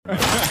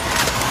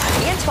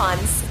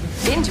Antoine's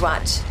Binge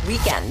Watch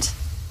Weekend.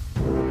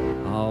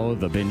 Oh,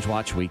 the binge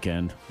watch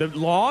weekend. The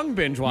long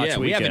binge watch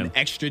weekend. We have an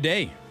extra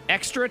day.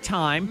 Extra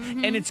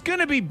time, and it's going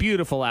to be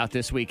beautiful out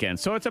this weekend.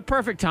 So it's a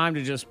perfect time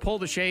to just pull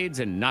the shades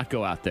and not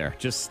go out there.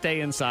 Just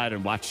stay inside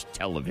and watch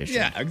television.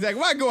 Yeah,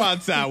 exactly. Why go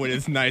outside when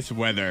it's nice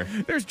weather?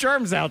 There's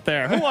germs out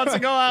there. Who wants to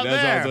go out there?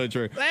 That's also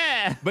true.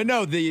 Eh. But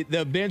no, the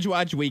Binge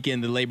Watch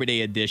Weekend, the Labor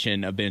Day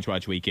edition of Binge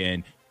Watch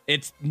Weekend,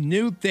 it's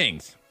new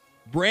things.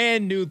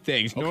 Brand new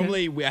things. Okay.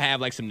 Normally we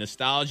have like some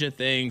nostalgia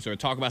things or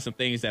talk about some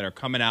things that are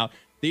coming out.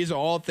 These are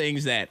all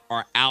things that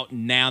are out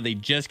now. They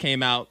just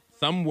came out.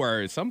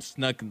 Some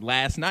snuck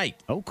last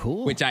night. Oh,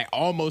 cool. Which I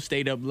almost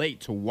stayed up late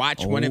to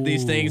watch one of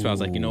these things. But I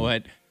was like, you know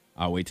what?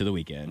 I'll wait till the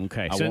weekend.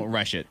 Okay. I won't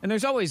rush it. And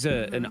there's always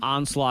an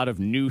onslaught of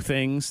new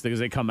things because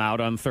they come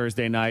out on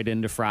Thursday night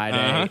into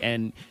Friday.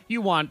 And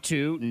you want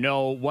to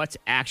know what's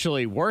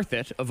actually worth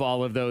it of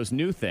all of those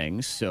new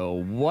things. So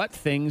what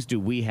things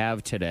do we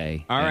have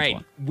today? All right.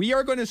 Antoine? We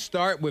are going to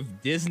start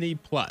with Disney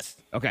Plus.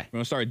 Okay. We're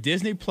going to start with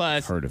Disney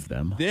Plus. Heard of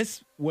them.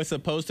 This was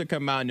supposed to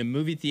come out in the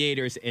movie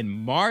theaters in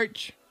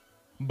March.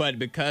 But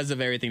because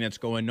of everything that's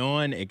going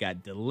on, it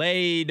got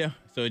delayed.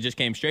 So it just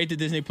came straight to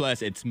Disney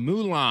Plus. It's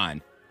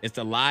Mulan. It's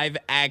the live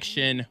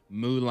action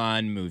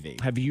Mulan movie.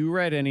 Have you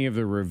read any of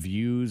the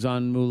reviews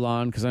on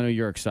Mulan? Because I know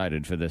you're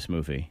excited for this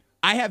movie.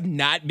 I have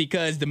not,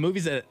 because the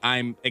movies that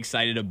I'm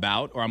excited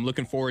about or I'm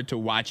looking forward to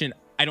watching,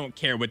 I don't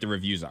care what the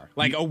reviews are.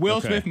 Like a Will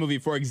Smith movie,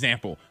 for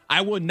example. I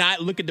will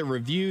not look at the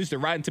reviews, the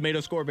Rotten Tomato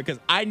score, because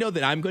I know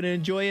that I'm going to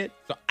enjoy it.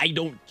 So I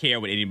don't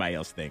care what anybody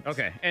else thinks.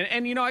 Okay.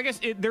 And you know, I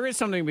guess there is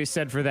something to be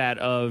said for that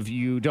of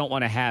you don't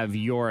want to have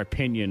your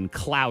opinion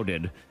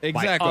clouded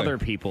by other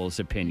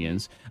people's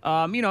opinions.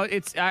 You know,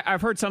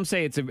 I've heard some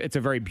say it's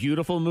a very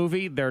beautiful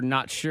movie. They're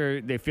not sure.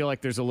 They feel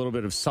like there's a little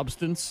bit of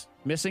substance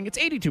missing. It's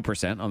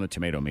 82% on the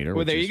tomato meter.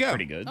 Well, there which you is go.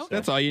 Pretty good. Okay.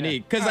 That's all you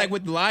need. Because like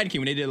with Lion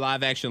King, when they did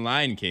live action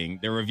Lion King,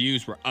 the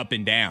reviews were up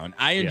and down.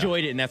 I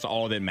enjoyed it, and that's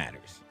all that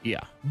matters.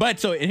 Yeah.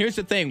 But and here's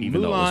the thing.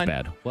 Even Mulan, though it was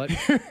bad. What?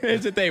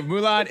 Here's the thing.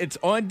 Mulan, it's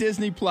on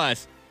Disney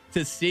Plus.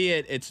 To see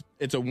it,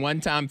 it's a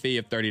one-time fee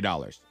of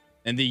 $30.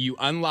 And then you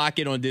unlock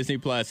it on Disney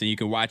Plus, and you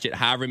can watch it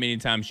however many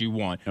times you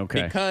want.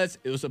 Okay. Because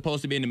it was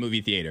supposed to be in the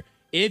movie theater.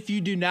 If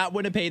you do not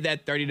want to pay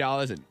that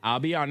 $30, and I'll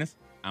be honest,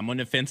 I'm on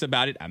the fence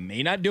about it. I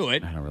may not do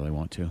it. I don't really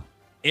want to.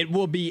 It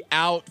will be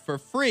out for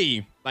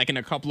free like in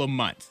a couple of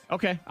months.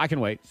 Okay, I can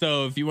wait.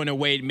 So if you want to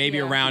wait maybe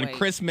around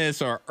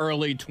Christmas or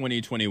early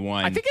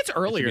 2021. I think it's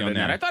earlier than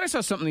that. there. I thought I saw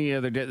something the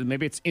other day.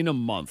 Maybe it's in a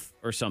month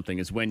or something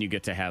is when you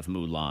get to have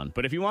Mulan.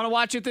 But if you want to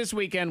watch it this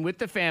weekend with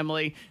the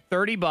family,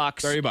 $30.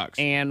 $30.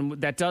 And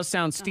that does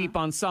sound steep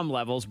on some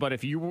levels, but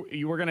if you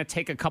were going to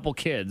take a couple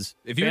kids.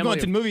 If you were going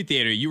to the movie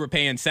theater, you were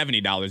paying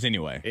 $70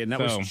 anyway. And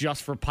that was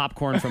just for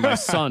popcorn for my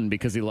son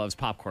because he loves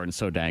popcorn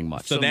so dang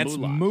much. So that's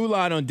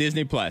Mulan on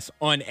Disney Plus.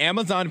 On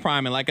Amazon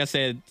Prime, and like I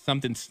said,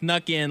 something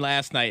snuck in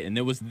last night, and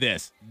it was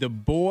this. The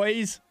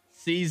Boys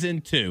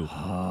Season 2.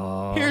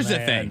 Oh, Here's man.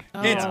 the thing.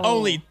 Oh. It's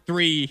only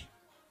 3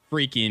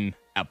 freaking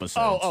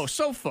episodes. Oh,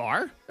 so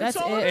far? That's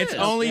all it. It's is.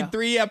 only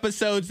 3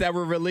 episodes that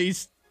were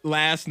released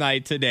last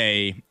night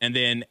today, and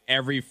then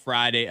every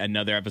Friday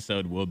another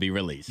episode will be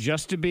released.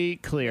 Just to be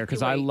clear,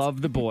 because I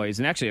love the boys,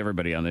 and actually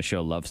everybody on the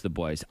show loves the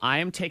boys, I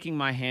am taking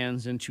my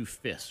hands into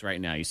fists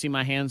right now. You see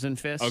my hands in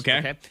fists?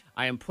 Okay.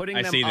 I am putting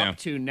I them see up them.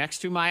 to next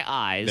to my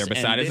eyes. They're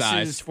beside and his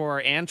eyes. This is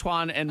for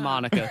Antoine and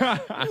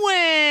Monica.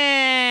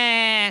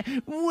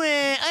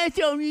 It's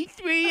only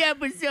 3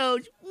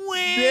 episodes.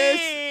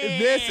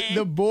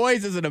 The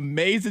Boys is an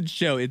amazing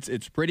show.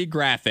 It's pretty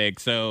graphic,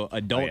 so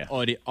adult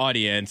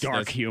audience.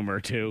 Dark humor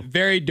too.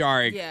 Very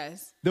dark.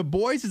 Yes. The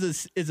Boys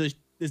is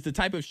the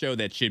type of show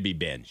that should be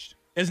binged.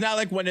 It's not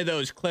like one of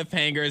those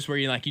cliffhangers where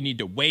you need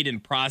to wait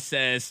and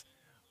process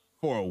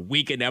for a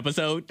week an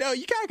episode. No,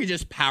 you kind of can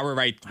just power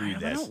right through I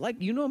this. don't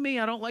like, you know me,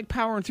 I don't like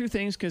powering through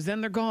things because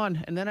then they're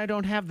gone and then I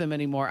don't have them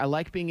anymore. I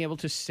like being able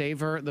to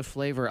savor the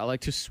flavor. I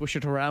like to swish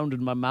it around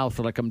in my mouth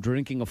like I'm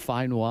drinking a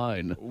fine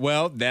wine.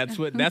 Well, that's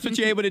what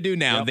you're able to do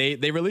now.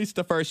 Yep. They released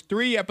the first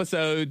 3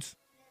 episodes,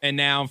 and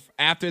now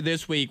after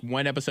this week,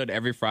 1 episode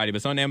every Friday. But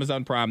it's on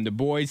Amazon Prime. The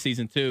Boys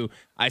Season 2.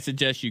 I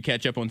suggest you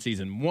catch up on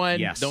Season 1.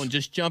 Yes. Don't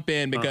just jump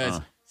in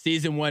because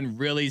Season 1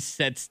 really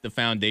sets the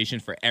foundation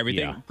for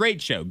everything. Yeah.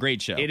 Great show.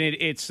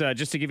 It's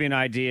just to give you an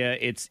idea,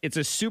 it's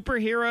a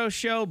superhero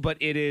show, but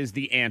it is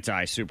the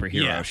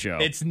anti-superhero show.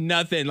 It's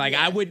nothing.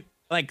 I would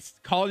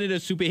calling it a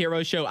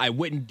superhero show, I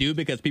wouldn't do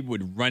because people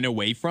would run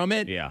away from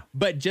it. Yeah.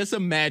 But just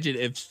imagine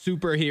if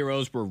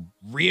superheroes were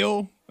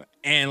real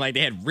and they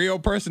had real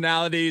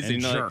personalities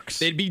And jerks.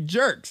 They'd be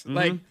jerks.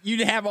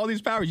 You'd have all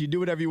these powers. You do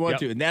whatever you want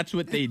to, and that's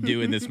what they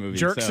do in this movie.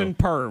 Jerks and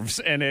pervs,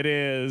 and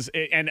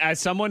and as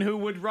someone who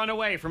would run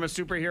away from a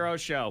superhero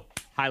show,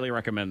 highly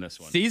recommend this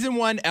one. Season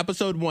 1,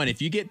 episode 1.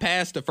 If you get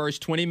past the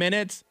first 20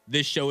 minutes,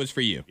 this show is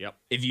for you. Yep.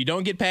 If you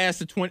don't get past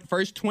the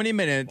first 20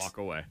 minutes, Walk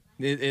away.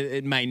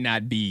 It might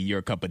not be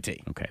your cup of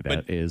tea. Okay,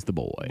 that is The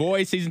Boy.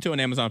 Boys Season 2 on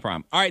Amazon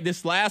Prime. All right,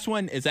 this last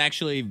one is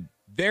actually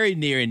very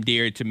near and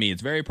dear to me.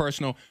 It's very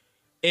personal.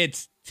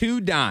 It's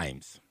 2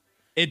 Dimes.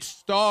 It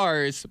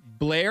stars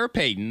Blair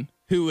Payton,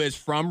 who is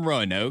from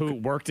Roanoke. Who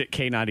worked at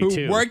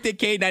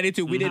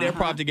K92. We did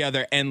improv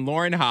together. And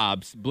Lauren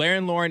Hobbs. Blair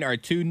and Lauren are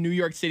two New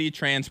York City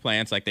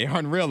transplants, like they are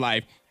in real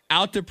life,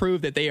 out to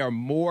prove that they are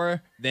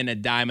more than a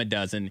dime a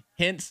dozen.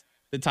 Hence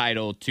the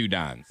title, Two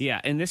Dimes. Yeah,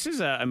 and this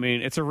is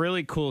it's a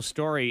really cool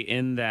story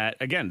in that,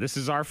 again, this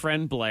is our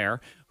friend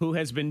Blair, who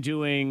has been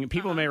doing,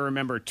 people may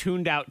remember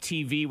Tuned Out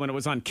TV when it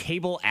was on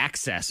cable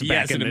access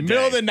back in the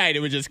middle of the night,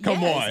 it would just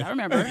come on. I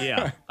remember.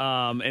 Yeah.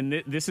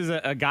 And this is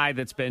a guy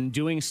that's been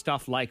doing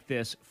stuff like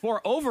this for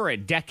over a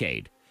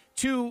decade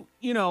to,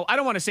 I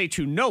don't want to say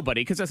to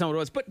nobody, because that's not what it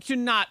was, but to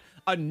not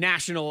a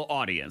national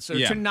audience or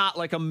to not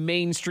like a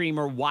mainstream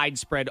or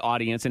widespread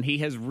audience. And he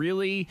has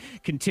really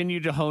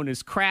continued to hone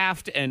his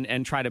craft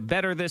and try to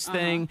better this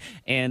thing.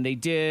 And they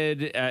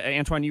did,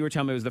 Antoine, you were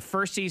telling me it was the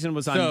first season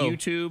was on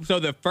YouTube. So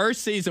the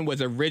first season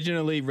was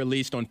originally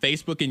released on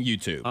Facebook and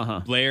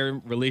YouTube. Blair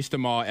released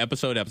them all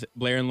episode.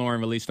 Blair and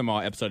Lauren released them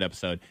all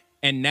episode.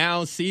 And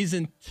now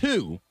season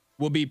 2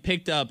 will be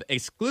picked up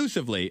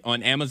exclusively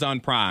on Amazon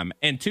Prime.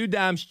 And Two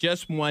Dimes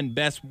just won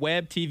Best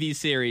Web TV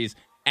Series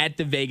at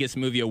the Vegas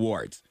Movie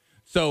Awards.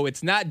 So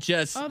it's not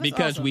just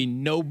because we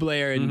know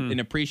Blair and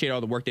appreciate all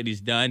the work that he's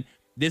done.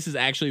 This is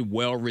actually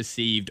well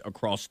received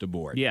across the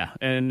board. Yeah,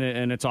 and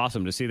it's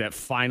awesome to see that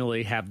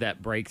finally have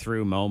that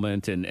breakthrough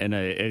moment. And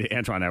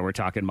Antoine and I were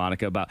talking,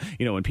 Monica, about,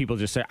 when people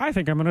just say, I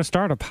think I'm going to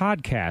start a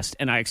podcast.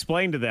 And I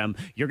explained to them,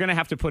 you're going to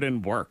have to put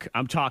in work.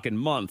 I'm talking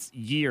months,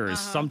 years,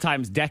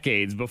 sometimes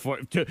decades before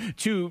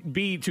to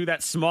be to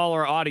that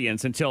smaller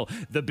audience until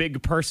the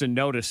big person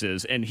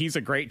notices. And he's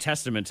a great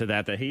testament to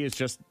that he's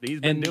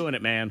been doing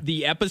it, man.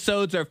 The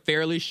episodes are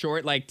fairly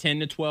short, like 10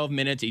 to 12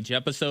 minutes each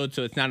episode.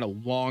 So it's not a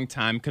long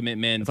time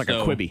commitment. It's like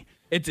a Quibi.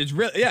 It's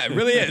really, it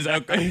really is.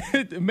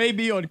 It may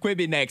be on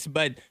Quibi next,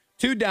 but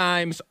Two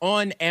Dimes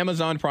on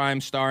Amazon Prime,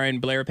 starring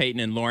Blair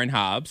Payton and Lauren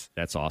Hobbs.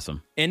 That's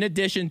awesome. In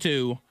addition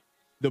to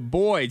The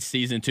Boys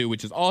Season 2,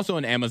 which is also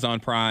on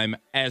Amazon Prime,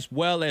 as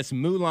well as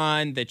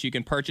Mulan that you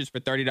can purchase for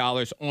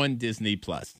 $30 on Disney+.